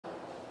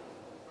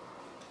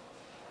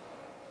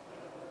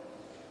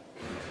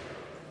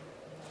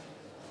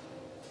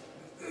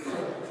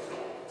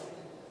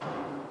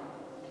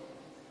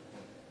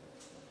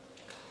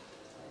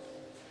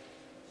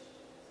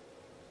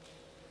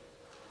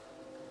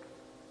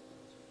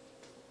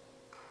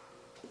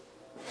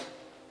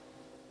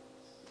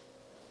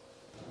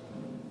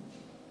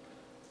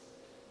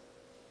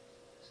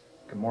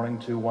Good morning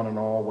to one and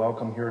all.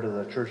 Welcome here to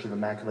the Church of the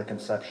Immaculate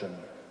Conception.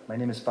 My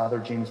name is Father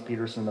James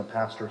Peterson, the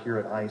pastor here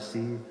at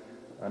IC.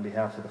 On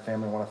behalf of the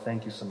family, I want to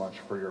thank you so much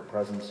for your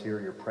presence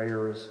here, your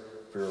prayers,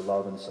 for your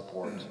love and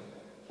support.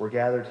 We're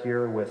gathered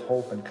here with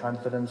hope and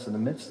confidence in the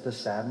midst of the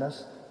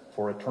sadness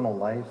for eternal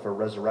life, for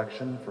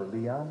resurrection, for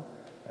Leon,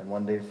 and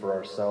one day for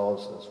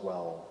ourselves as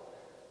well.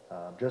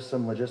 Just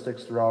some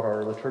logistics throughout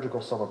our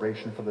liturgical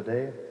celebration for the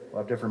day.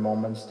 We'll have different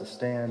moments to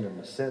stand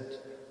and to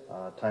sit,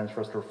 times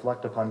for us to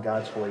reflect upon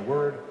God's holy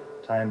word,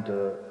 time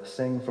to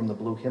sing from the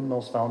blue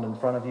hymnals found in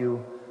front of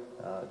you,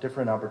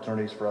 different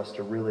opportunities for us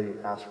to really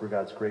ask for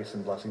God's grace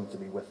and blessings to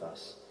be with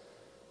us.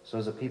 So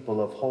as a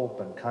people of hope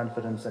and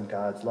confidence in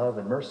God's love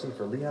and mercy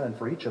for Leon and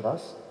for each of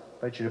us,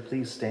 I invite you to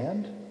please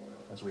stand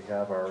as we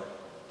have our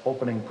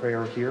opening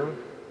prayer here.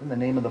 In the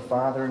name of the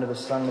Father, and of the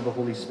Son, and of the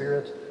Holy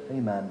Spirit,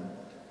 amen.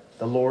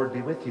 The Lord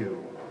be with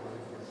you.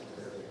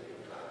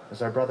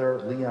 As our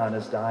brother Leon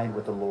has died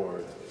with the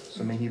Lord,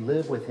 so may he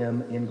live with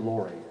him in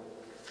glory.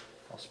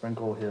 I'll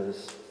sprinkle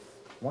his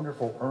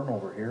wonderful urn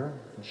over here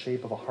in the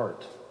shape of a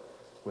heart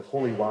with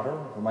holy water,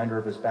 a reminder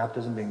of his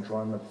baptism being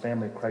drawn in the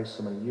family of Christ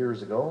so many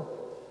years ago.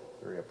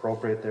 Very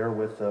appropriate there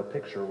with a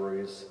picture where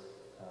he's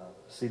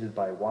seated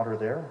by water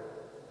there.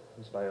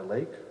 He's by a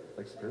lake,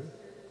 Lake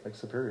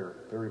Superior,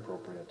 very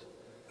appropriate.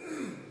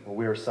 Well,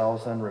 we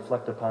ourselves then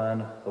reflect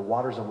upon the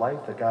waters of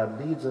life that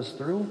God leads us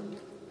through,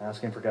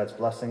 asking for God's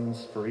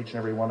blessings for each and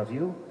every one of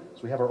you.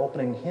 So we have our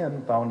opening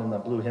hymn found in the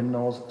blue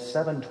hymnals,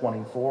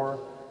 724,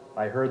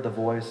 I Heard the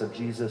Voice of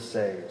Jesus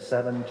Say,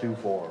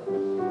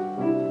 724.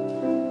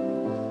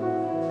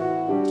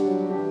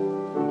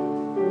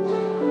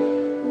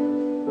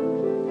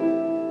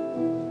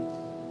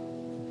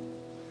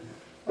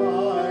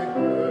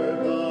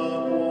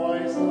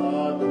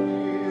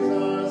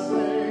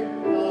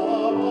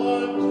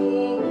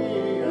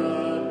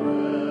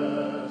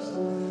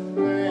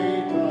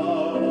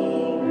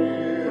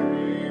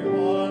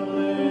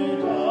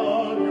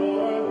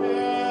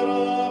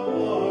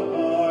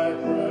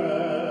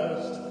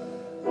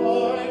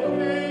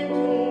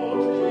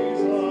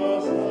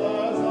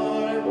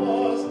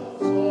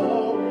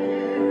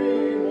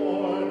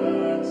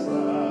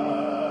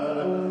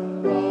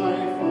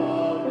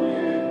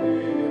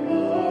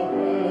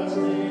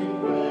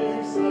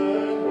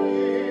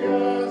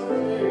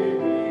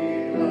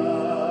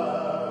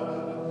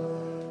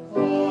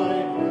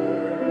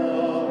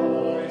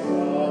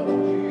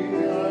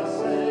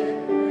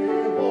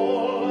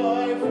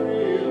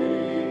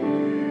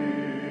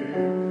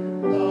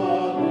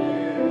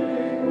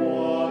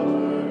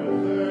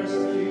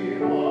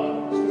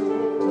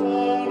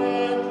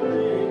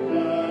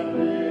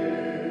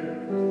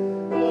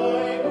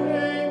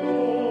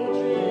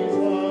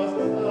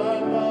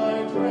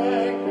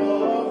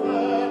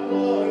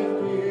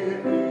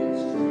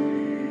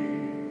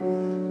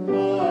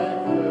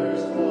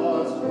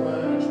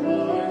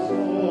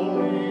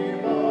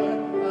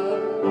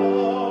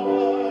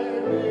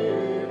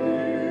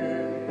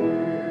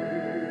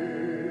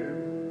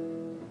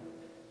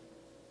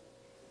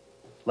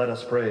 Let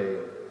us pray.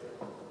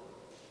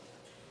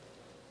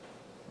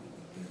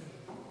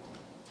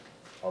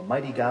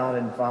 Almighty God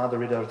and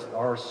Father, it is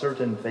our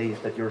certain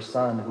faith that your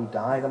Son, who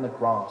died on the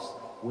cross,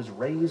 was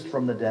raised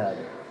from the dead,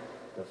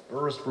 the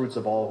first fruits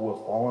of all who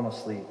have fallen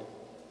asleep.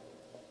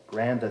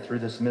 Grant that through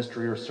this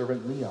mystery your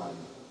servant Leon,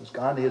 who's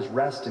gone to his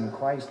rest in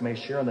Christ, may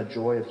share in the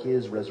joy of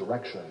his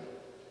resurrection.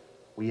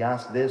 We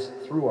ask this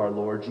through our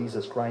Lord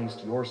Jesus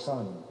Christ, your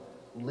Son,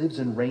 who lives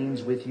and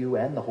reigns with you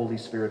and the Holy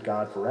Spirit,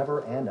 God,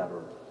 forever and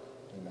ever.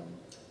 Amen.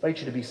 I invite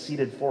you to be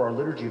seated for our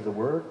liturgy of the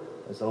word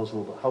as those who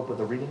will help with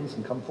the readings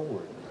and come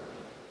forward.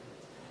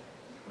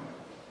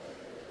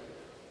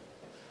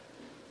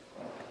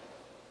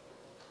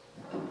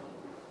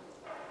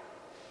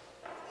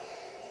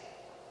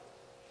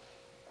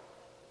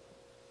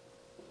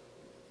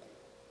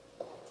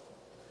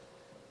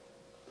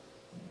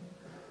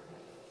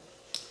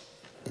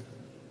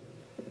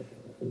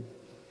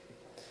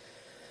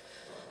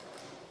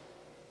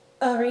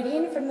 A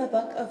reading from the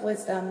Book of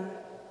Wisdom.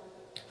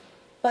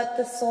 But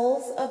the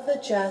souls of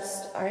the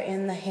just are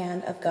in the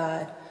hand of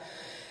God,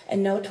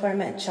 and no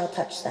torment shall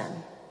touch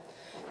them.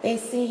 They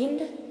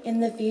seemed,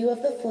 in the view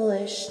of the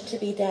foolish, to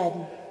be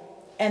dead,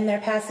 and their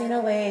passing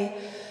away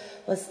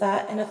was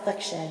thought an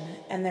affliction,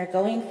 and their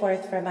going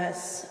forth from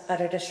us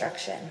utter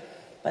destruction.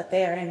 But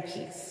they are in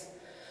peace.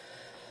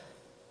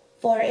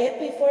 For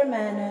it before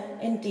men,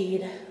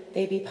 indeed,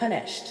 they be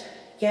punished,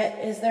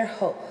 yet is their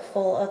hope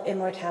full of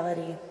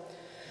immortality.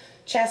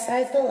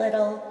 Chastise the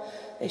little,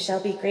 they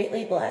shall be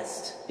greatly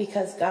blessed,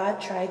 because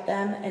God tried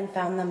them and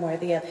found them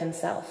worthy of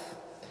himself.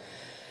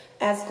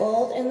 As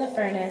gold in the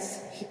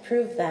furnace, he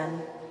proved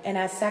them, and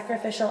as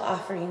sacrificial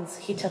offerings,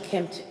 he took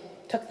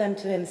them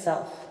to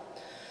himself.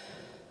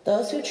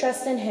 Those who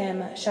trust in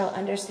him shall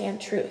understand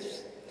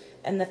truth,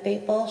 and the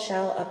faithful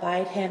shall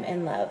abide him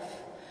in love,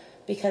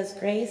 because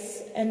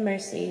grace and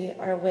mercy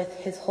are with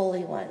his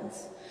holy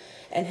ones,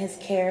 and his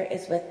care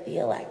is with the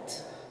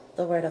elect.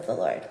 The word of the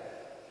Lord.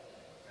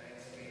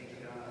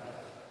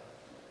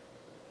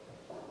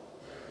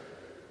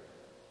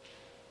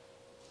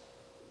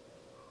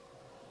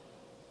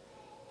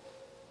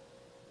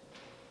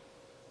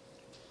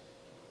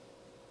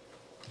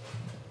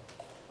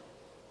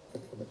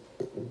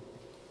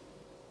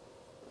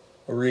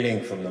 A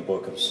reading from the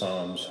book of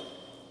Psalms.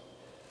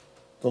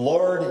 The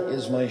Lord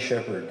is my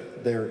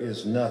shepherd, there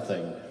is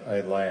nothing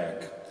I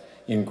lack.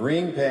 In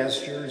green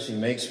pastures he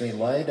makes me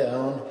lie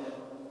down,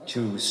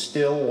 to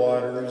still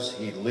waters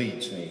he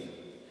leads me.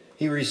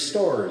 He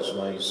restores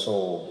my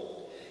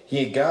soul.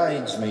 He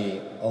guides me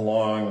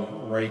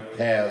along right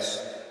paths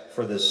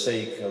for the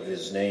sake of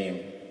his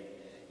name.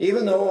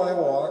 Even though I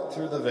walk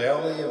through the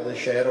valley of the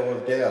shadow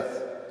of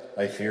death,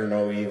 I fear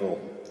no evil.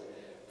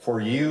 For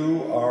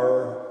you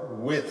are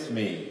with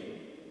me.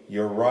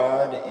 Your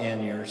rod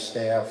and your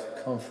staff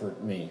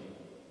comfort me.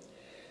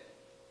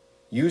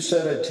 You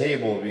set a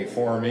table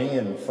before me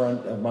in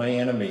front of my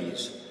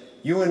enemies.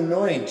 You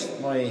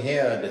anoint my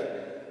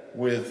head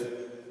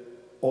with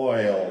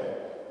oil.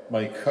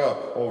 My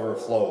cup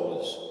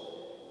overflows.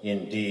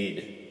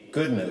 Indeed,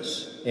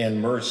 goodness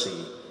and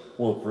mercy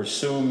will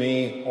pursue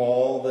me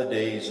all the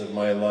days of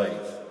my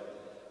life.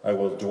 I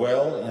will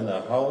dwell in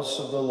the house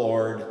of the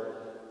Lord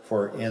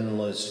for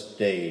endless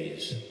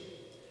days.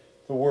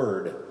 The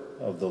word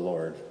of the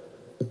Lord.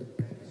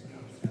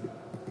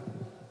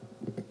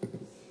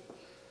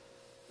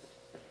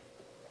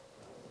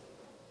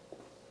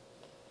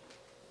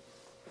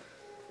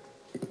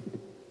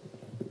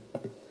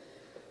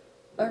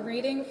 A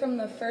reading from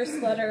the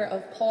first letter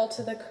of Paul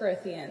to the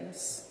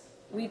Corinthians.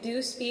 We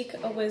do speak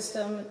a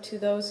wisdom to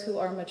those who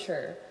are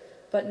mature,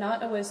 but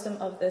not a wisdom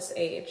of this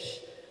age,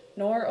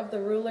 nor of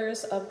the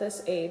rulers of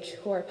this age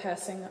who are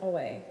passing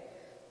away.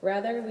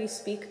 Rather, we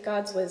speak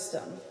God's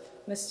wisdom,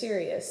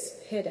 mysterious,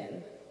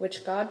 hidden,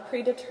 which God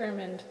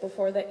predetermined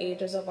before the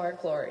ages of our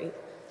glory,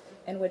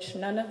 and which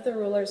none of the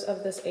rulers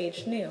of this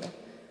age knew.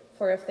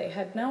 For if they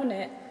had known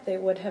it, they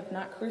would have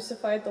not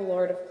crucified the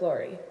Lord of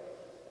glory.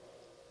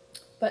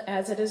 But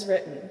as it is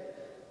written,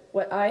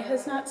 what eye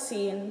has not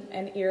seen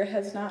and ear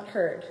has not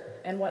heard,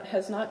 and what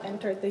has not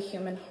entered the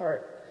human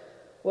heart,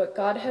 what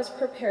God has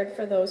prepared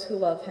for those who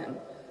love him,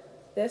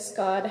 this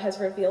God has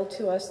revealed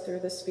to us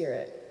through the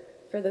Spirit.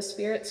 For the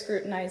Spirit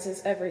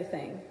scrutinizes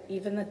everything,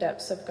 even the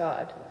depths of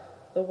God.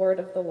 The word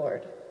of the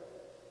Lord.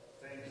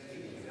 Thanks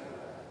be to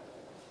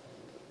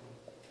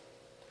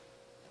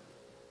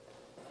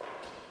God.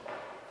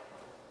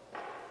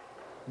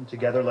 And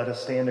together let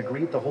us stand to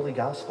greet the Holy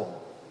Gospel.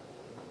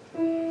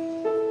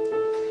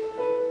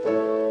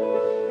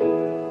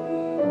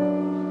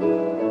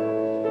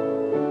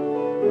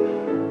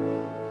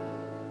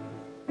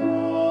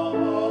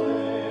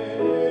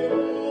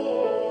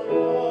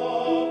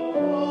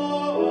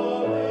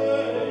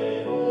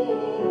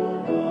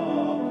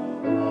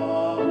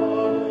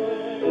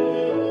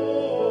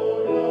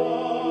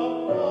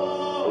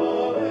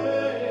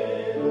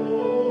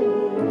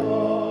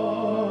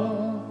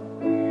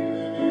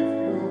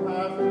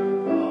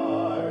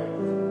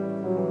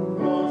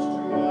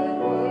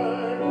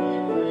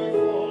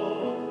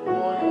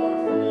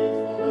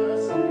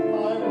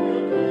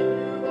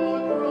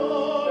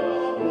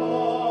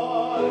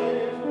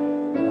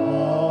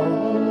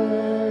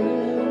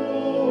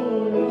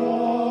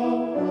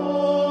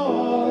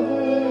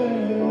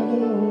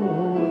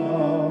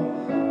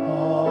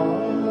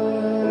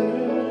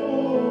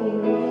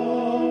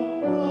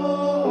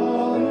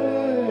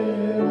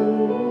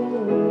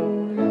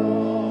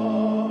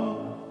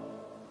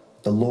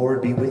 The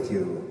Lord be with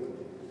you.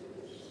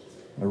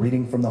 A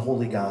reading from the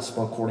Holy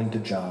Gospel according to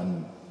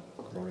John.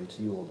 Glory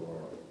to you, O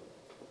Lord.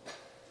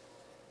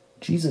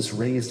 Jesus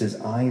raised his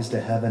eyes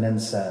to heaven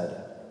and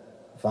said,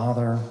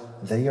 Father,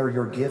 they are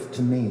your gift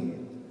to me.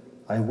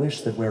 I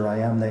wish that where I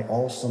am they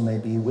also may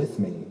be with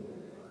me,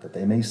 that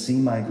they may see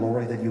my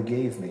glory that you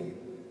gave me,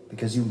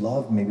 because you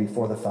loved me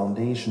before the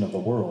foundation of the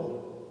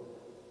world.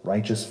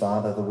 Righteous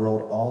Father, the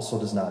world also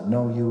does not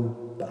know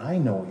you, but I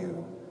know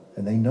you,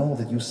 and they know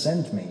that you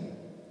sent me.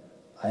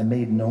 I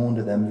made known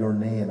to them your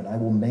name, and I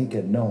will make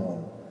it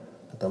known,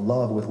 that the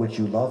love with which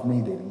you love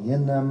me may be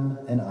in them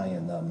and I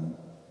in them.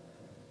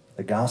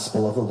 The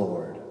Gospel of the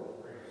Lord.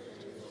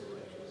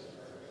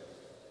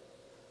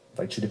 I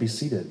invite you to be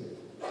seated.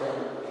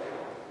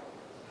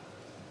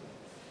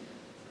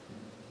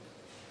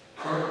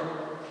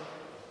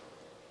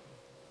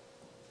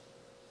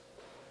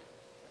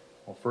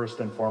 Well, first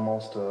and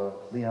foremost,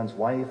 Leon's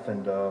wife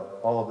and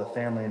all of the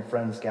family and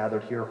friends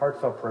gathered here,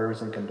 heartfelt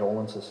prayers and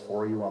condolences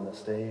for you on this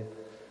day.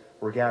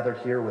 We're gathered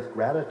here with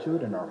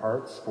gratitude in our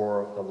hearts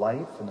for the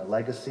life and the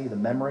legacy, the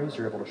memories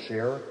you're able to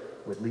share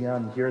with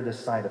Leon here this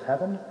side of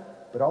heaven,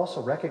 but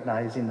also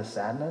recognizing the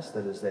sadness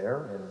that is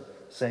there and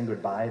saying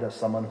goodbye to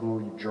someone who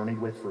you journeyed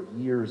with for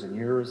years and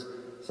years,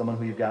 someone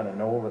who you've gotten to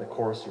know over the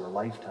course of your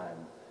lifetime.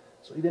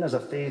 So even as a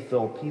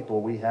faith-filled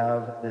people, we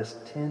have this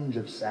tinge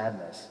of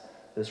sadness,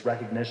 this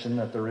recognition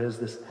that there is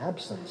this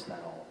absence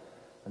now.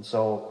 And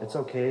so it's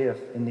okay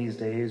if in these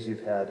days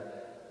you've had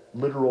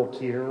literal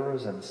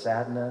tears and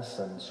sadness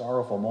and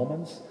sorrowful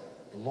moments.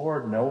 The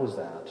Lord knows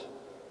that.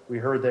 We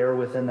heard there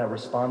within that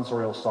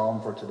responsorial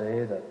psalm for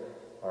today that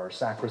our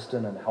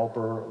sacristan and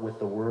helper with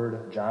the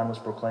word, John was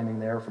proclaiming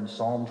there from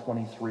Psalm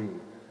 23,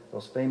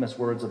 those famous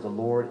words of the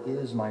Lord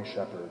is my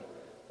shepherd.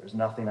 There's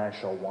nothing I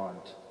shall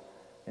want.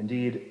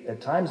 Indeed,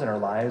 at times in our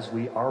lives,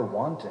 we are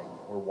wanting.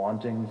 We're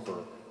wanting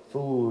for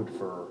food,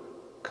 for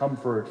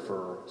comfort,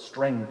 for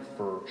strength,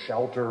 for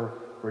shelter,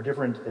 for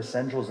different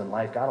essentials in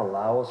life. God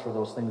allows for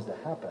those things to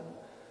happen.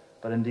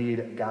 But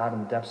indeed, God, in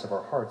the depths of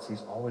our hearts,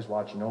 he's always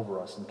watching over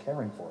us and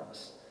caring for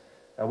us.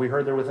 We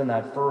heard there within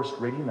that first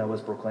reading that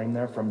was proclaimed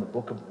there from the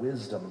book of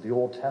wisdom, the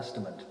Old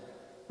Testament.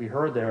 We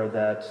heard there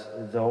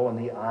that though in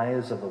the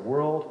eyes of the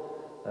world,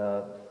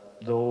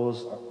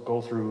 those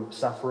go through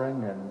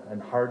suffering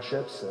and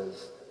hardships,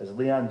 as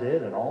Leon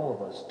did and all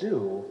of us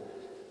do,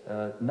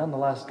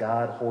 nonetheless,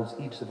 God holds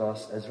each of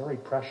us as very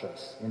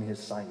precious in his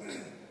sight.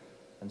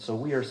 And so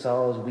we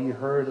ourselves, we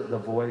heard the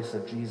voice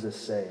of Jesus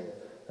say,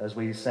 as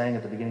we sang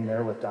at the beginning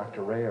there with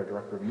Dr. Ray, our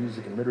director of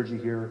music and liturgy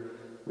here,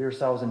 we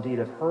ourselves indeed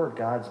have heard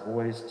God's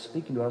voice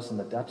speaking to us in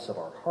the depths of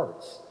our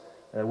hearts.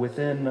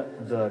 Within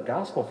the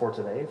gospel for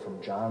today,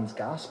 from John's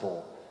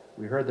gospel,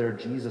 we heard there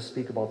Jesus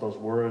speak about those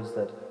words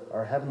that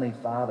our Heavenly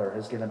Father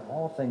has given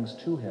all things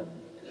to him,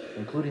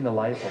 including the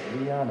life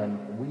of Leon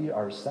and we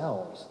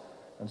ourselves.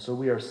 And so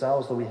we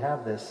ourselves, though we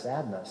have this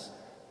sadness,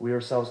 we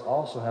ourselves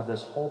also have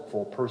this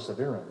hopeful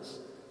perseverance.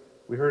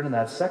 We heard in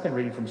that second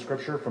reading from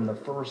Scripture, from the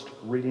first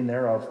reading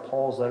there of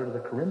Paul's letter to the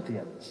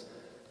Corinthians,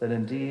 that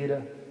indeed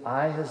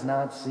eye has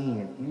not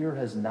seen, ear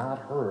has not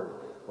heard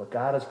what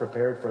God has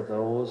prepared for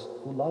those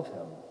who love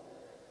him.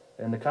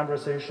 And the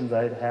conversations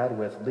I had had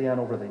with Leon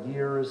over the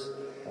years,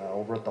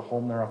 over at the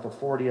home there off of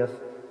 40th,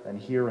 and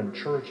here in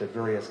church at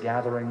various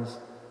gatherings,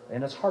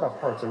 in his heart of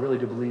hearts, I really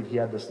do believe he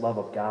had this love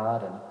of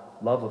God and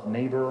love of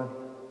neighbor.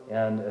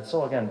 And it's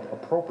so, again,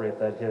 appropriate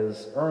that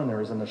his urn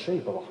there is in the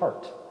shape of a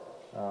heart.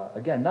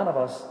 Again, none of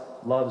us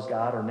loves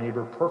God or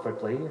neighbor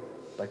perfectly,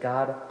 but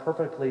God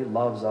perfectly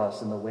loves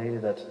us in the way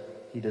that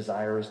he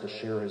desires to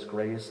share his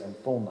grace and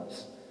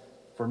fullness.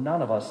 For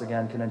none of us,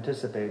 again, can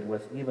anticipate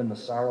with even the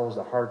sorrows,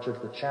 the hardships,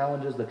 the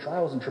challenges, the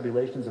trials and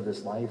tribulations of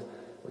this life,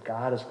 what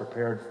God has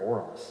prepared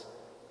for us.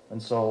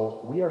 And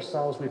so we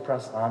ourselves, we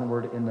press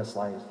onward in this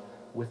life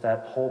with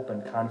that hope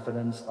and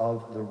confidence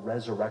of the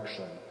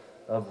resurrection,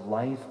 of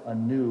life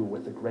anew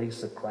with the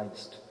grace of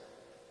Christ.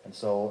 And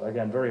so,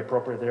 again, very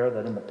appropriate there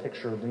that in the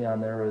picture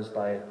Leon there is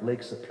by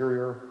Lake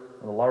Superior,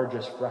 one of the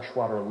largest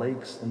freshwater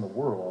lakes in the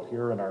world,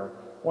 here in our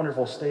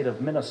wonderful state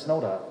of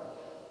Minnesota.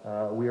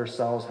 We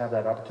ourselves have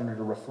that opportunity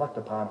to reflect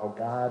upon how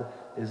God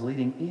is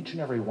leading each and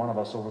every one of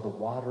us over the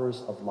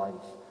waters of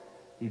life.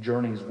 He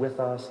journeys with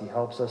us, he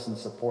helps us and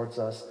supports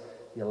us.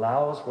 He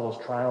allows for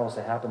those trials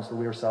to happen so that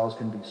we ourselves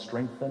can be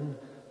strengthened,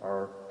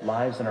 our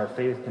lives and our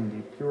faith can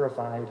be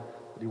purified,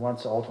 but he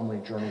wants to ultimately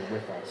journey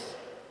with us.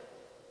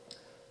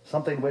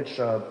 Something which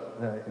I've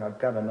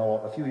gotten to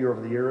know a few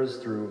over the years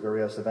through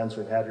various events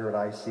we've had here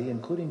at IC,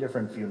 including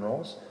different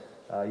funerals.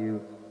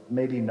 You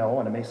maybe know,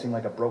 and it may seem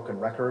like a broken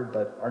record,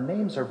 but our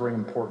names are very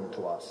important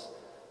to us.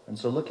 And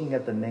so looking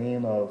at the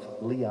name of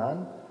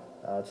Leon,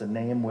 it's a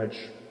name which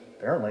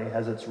apparently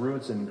has its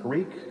roots in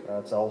Greek.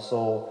 It's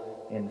also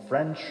in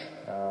French.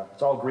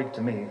 It's all Greek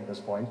to me at this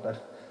point,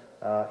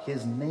 but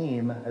his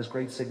name has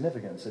great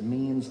significance. It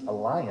means a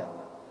lion.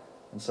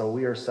 And so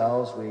we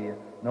ourselves, we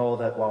know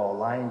that while a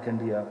lion can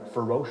be a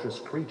ferocious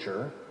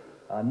creature,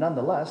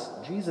 nonetheless,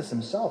 Jesus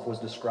himself was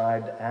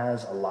described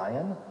as a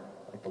lion,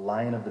 like the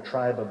lion of the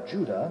tribe of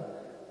Judah,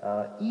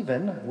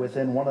 even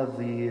within one of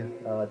the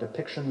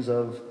depictions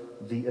of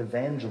the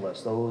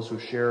evangelists, those who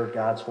shared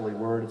God's holy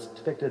word. It's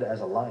depicted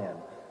as a lion.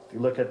 If you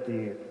look at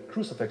the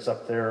crucifix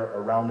up there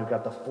around, we've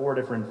got the 4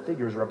 different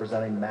figures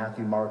representing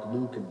Matthew, Mark,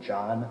 Luke, and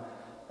John.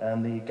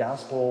 And the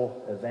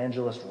gospel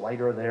evangelist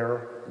writer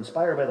there,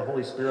 inspired by the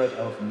Holy Spirit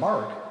of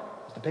Mark,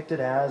 is depicted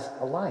as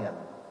a lion.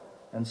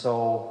 And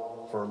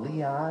so for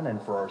Leon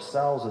and for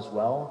ourselves as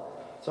well,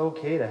 it's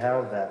okay to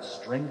have that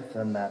strength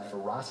and that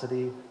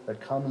ferocity that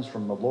comes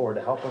from the Lord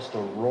to help us to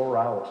roar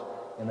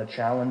out in the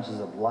challenges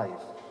of life.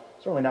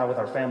 Certainly not with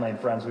our family and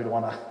friends. We don't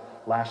want to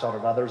lash out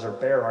at others or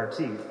bare our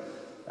teeth.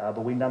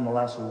 But we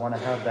nonetheless, we want to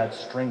have that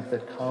strength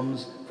that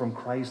comes from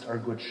Christ, our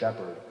good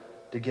shepherd,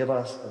 to give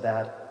us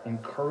that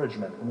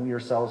encouragement when we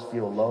ourselves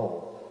feel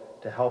low,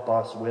 to help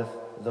us with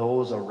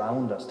those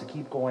around us, to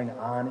keep going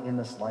on in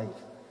this life,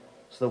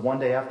 so that one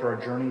day after our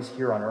journeys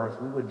here on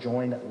earth, we would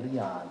join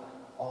Leon,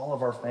 all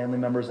of our family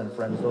members and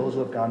friends, those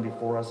who have gone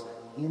before us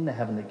in the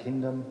heavenly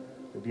kingdom.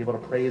 We'll be able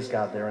to praise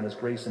God there in his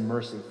grace and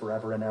mercy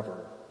forever and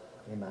ever.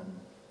 Amen.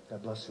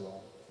 God bless you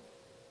all.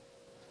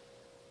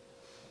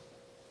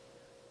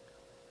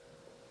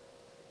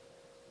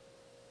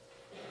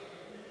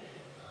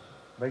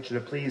 I invite you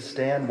to please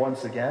stand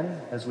once again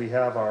as we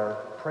have our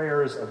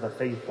prayers of the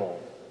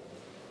faithful.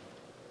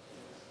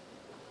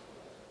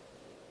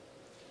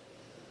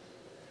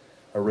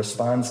 A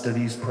response to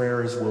these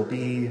prayers will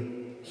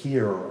be,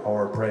 hear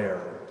our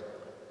prayer.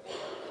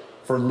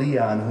 For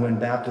Leon, who in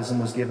baptism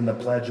was given the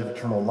pledge of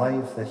eternal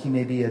life, that he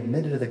may be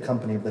admitted to the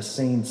company of the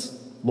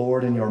saints,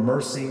 Lord, in your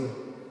mercy,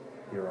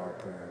 hear our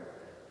prayer.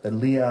 That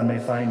Leon may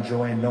find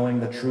joy in knowing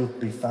the truth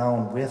be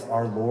found with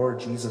our Lord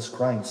Jesus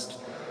Christ,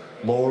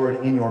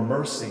 Lord, in your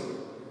mercy,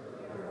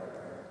 hear our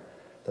prayer.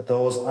 That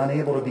those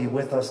unable to be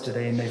with us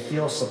today may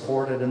feel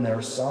supported in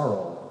their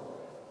sorrow,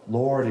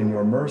 Lord, in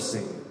your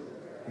mercy,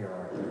 hear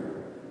our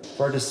prayer.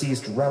 for our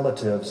deceased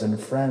relatives and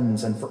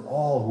friends, and for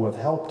all who have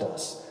helped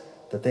us,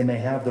 that they may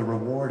have the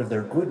reward of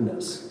their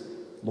goodness.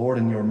 Lord,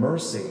 in your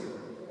mercy,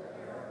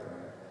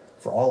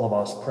 for all of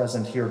us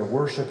present here to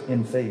worship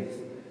in faith,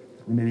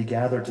 that we may be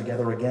gathered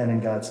together again in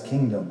God's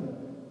kingdom.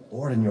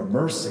 Lord, in your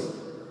mercy,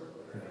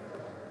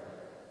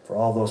 for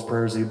all those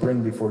prayers you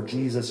bring before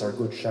Jesus, our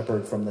good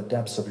shepherd, from the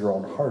depths of your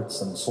own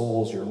hearts and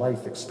souls, your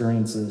life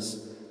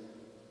experiences.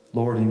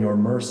 Lord, in your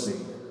mercy,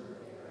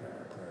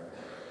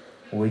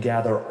 we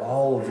gather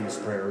all of these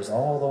prayers,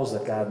 all those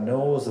that God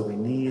knows that we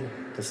need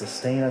to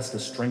sustain us, to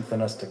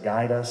strengthen us, to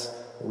guide us,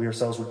 that we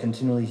ourselves would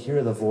continually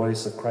hear the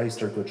voice of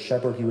Christ, our good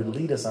shepherd. He would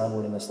lead us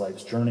onward in this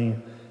life's journey.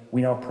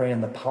 We now pray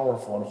in the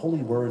powerful and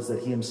holy words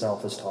that he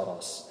himself has taught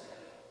us.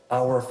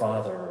 Our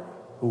Father,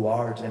 who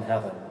art in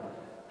heaven,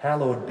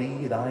 hallowed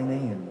be thy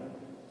name.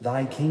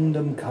 Thy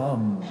kingdom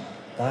come,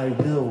 thy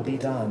will be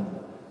done,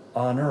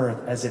 on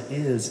earth as it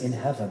is in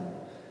heaven.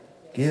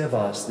 Give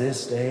us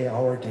this day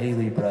our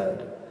daily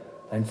bread,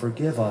 and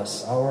forgive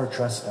us our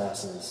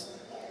trespasses,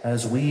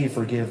 as we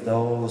forgive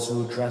those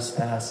who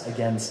trespass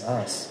against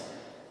us.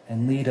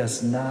 And lead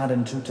us not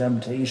into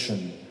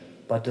temptation,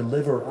 but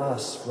deliver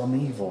us from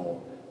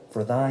evil.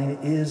 For thine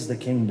is the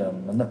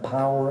kingdom, and the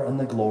power, and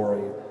the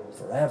glory,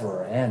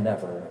 forever and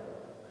ever.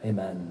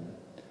 Amen.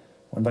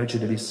 I invite you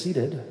to be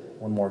seated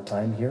one more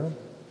time here.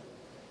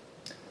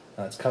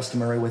 It's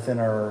customary within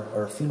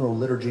our funeral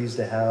liturgies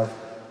to have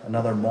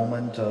another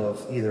moment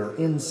of either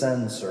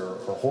incense or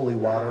holy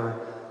water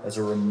as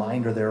a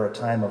reminder there, a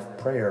time of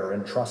prayer,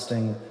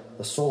 entrusting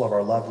the soul of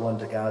our loved one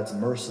to God's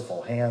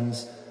merciful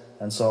hands.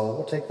 And so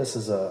we'll take this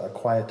as a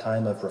quiet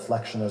time of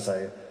reflection as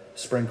I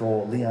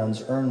sprinkle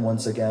Leon's urn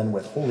once again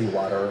with holy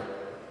water,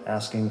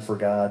 asking for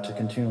God to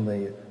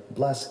continually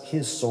bless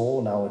his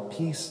soul now at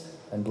peace,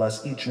 and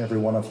bless each and every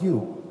one of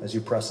you as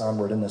you press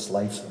onward in this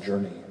life's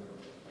journey.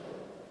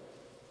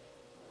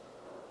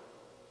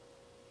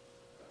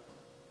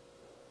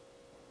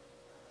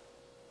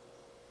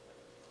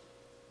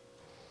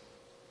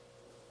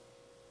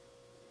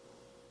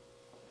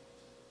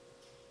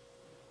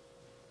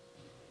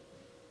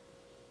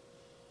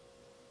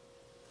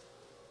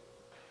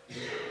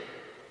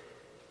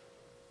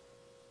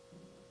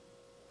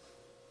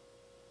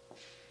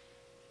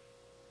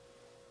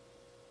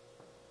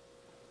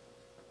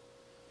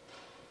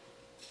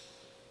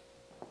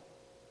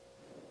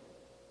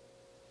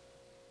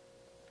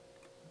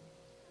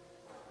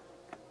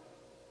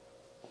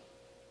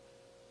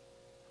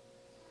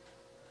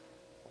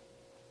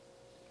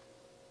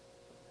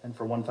 And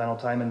for one final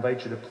time, I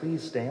invite you to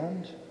please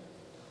stand.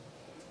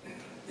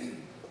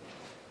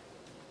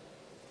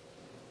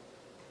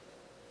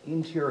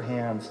 Into your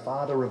hands,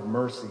 Father of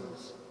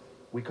mercies,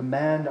 we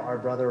commend our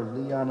brother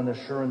Leon in the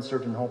sure and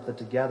certain hope that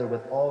together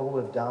with all who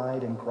have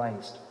died in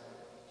Christ,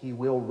 he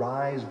will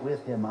rise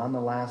with him on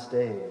the last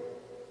day.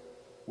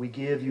 We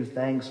give you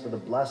thanks for the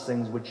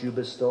blessings which you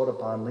bestowed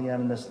upon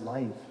Leon in this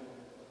life.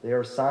 They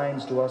are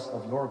signs to us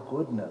of your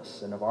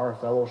goodness and of our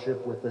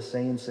fellowship with the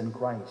saints in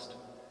Christ.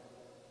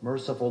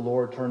 Merciful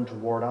Lord, turn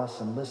toward us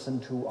and listen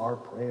to our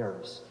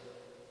prayers.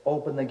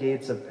 Open the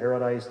gates of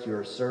paradise to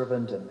your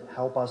servant and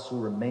help us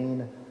who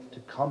remain to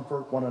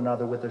comfort one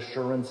another with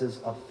assurances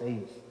of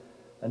faith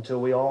until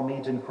we all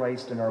meet in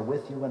Christ and are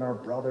with you and our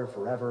brother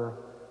forever.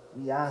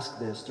 We ask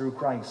this through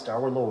Christ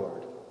our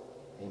Lord.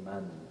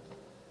 Amen.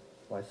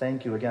 Well, I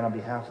thank you again on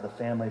behalf of the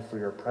family for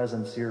your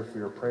presence here, for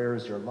your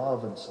prayers, your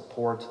love and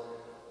support.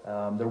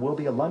 There will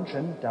be a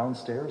luncheon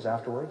downstairs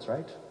afterwards,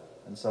 right?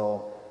 And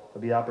so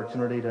there'll be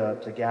opportunity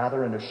to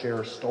gather and to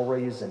share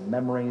stories and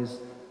memories.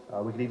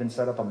 We could even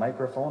set up a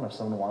microphone if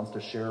someone wants to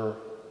share,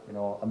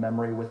 a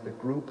memory with the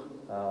group.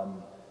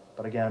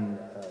 But again,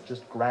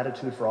 just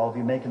gratitude for all of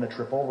you making the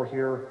trip over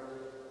here.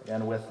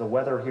 Again, with the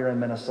weather here in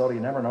Minnesota,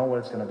 you never know what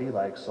it's going to be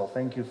like. So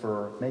thank you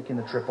for making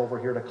the trip over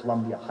here to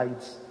Columbia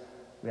Heights.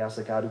 We ask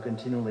that God would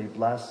continually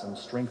bless and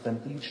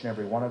strengthen each and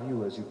every one of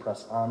you as you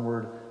press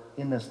onward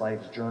in this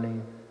life's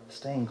journey,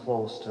 staying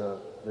close to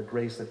the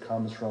grace that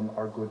comes from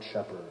our Good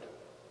Shepherd.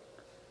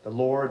 The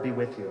Lord be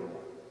with you.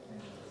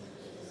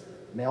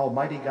 May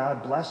Almighty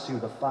God bless you,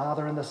 the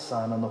Father and the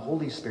Son and the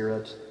Holy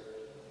Spirit.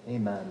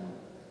 Amen.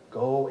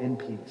 Go in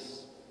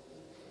peace.